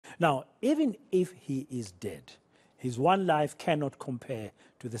Now, even if he is dead, his one life cannot compare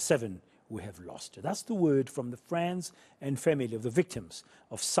to the 7 we have lost. That's the word from the friends and family of the victims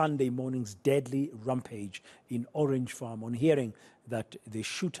of Sunday morning's deadly rampage in Orange Farm on hearing that the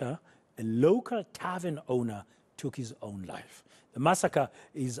shooter, a local tavern owner, took his own life. The massacre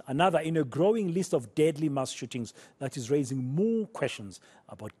is another in a growing list of deadly mass shootings that is raising more questions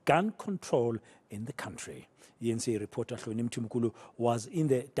about gun control in the country. ENC reporter Hloni Mthimkhulu was in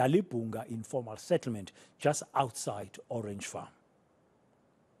the Dalibunga informal settlement just outside Orange Farm.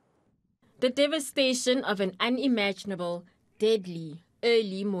 The devastation of an unimaginable, deadly,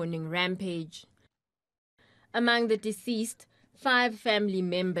 early morning rampage. Among the deceased, 5 family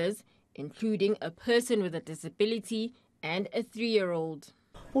members, including a person with a disability and a 3-year-old.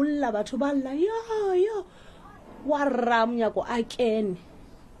 Ulla batho ba lla yo wa ramnya ko a kene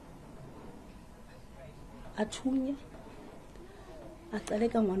a thunya a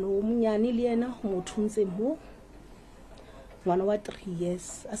tsaleka ngwana o monyane le yena mo thuntse mo ngwana wa 3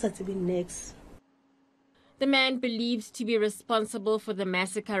 years a sa tsebe next. The man believed to be responsible for the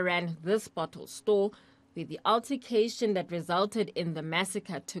massacre ran this bottle store where the altercation that resulted in the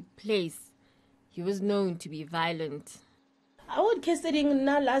massacre took place. He was known to be violent. I would casting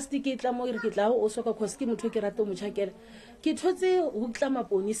na last ke tla mo re ke tla o soka cause ke motho ke rata mo tshakela ke thotse ho tla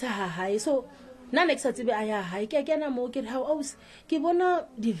maponisa ha hae so na next tsebe aya hae ke kena mo ke how aus ke bona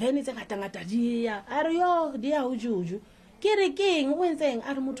di van tse ngata ngata di ya are yo di ya ho juju ke re keng o ntseng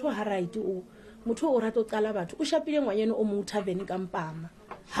are motho ha right o motho o rata o qala batho o shapile ngwanyene o mo tavern ka mpama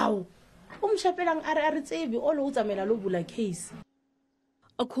how o mo shapelang are tsebe o lo tsamela lo bula case.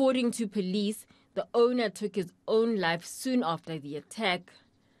 According to police, the owner took his own life soon after the attack.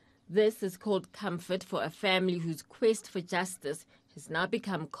 This is called comfort for a family whose quest for justice has now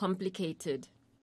become complicated.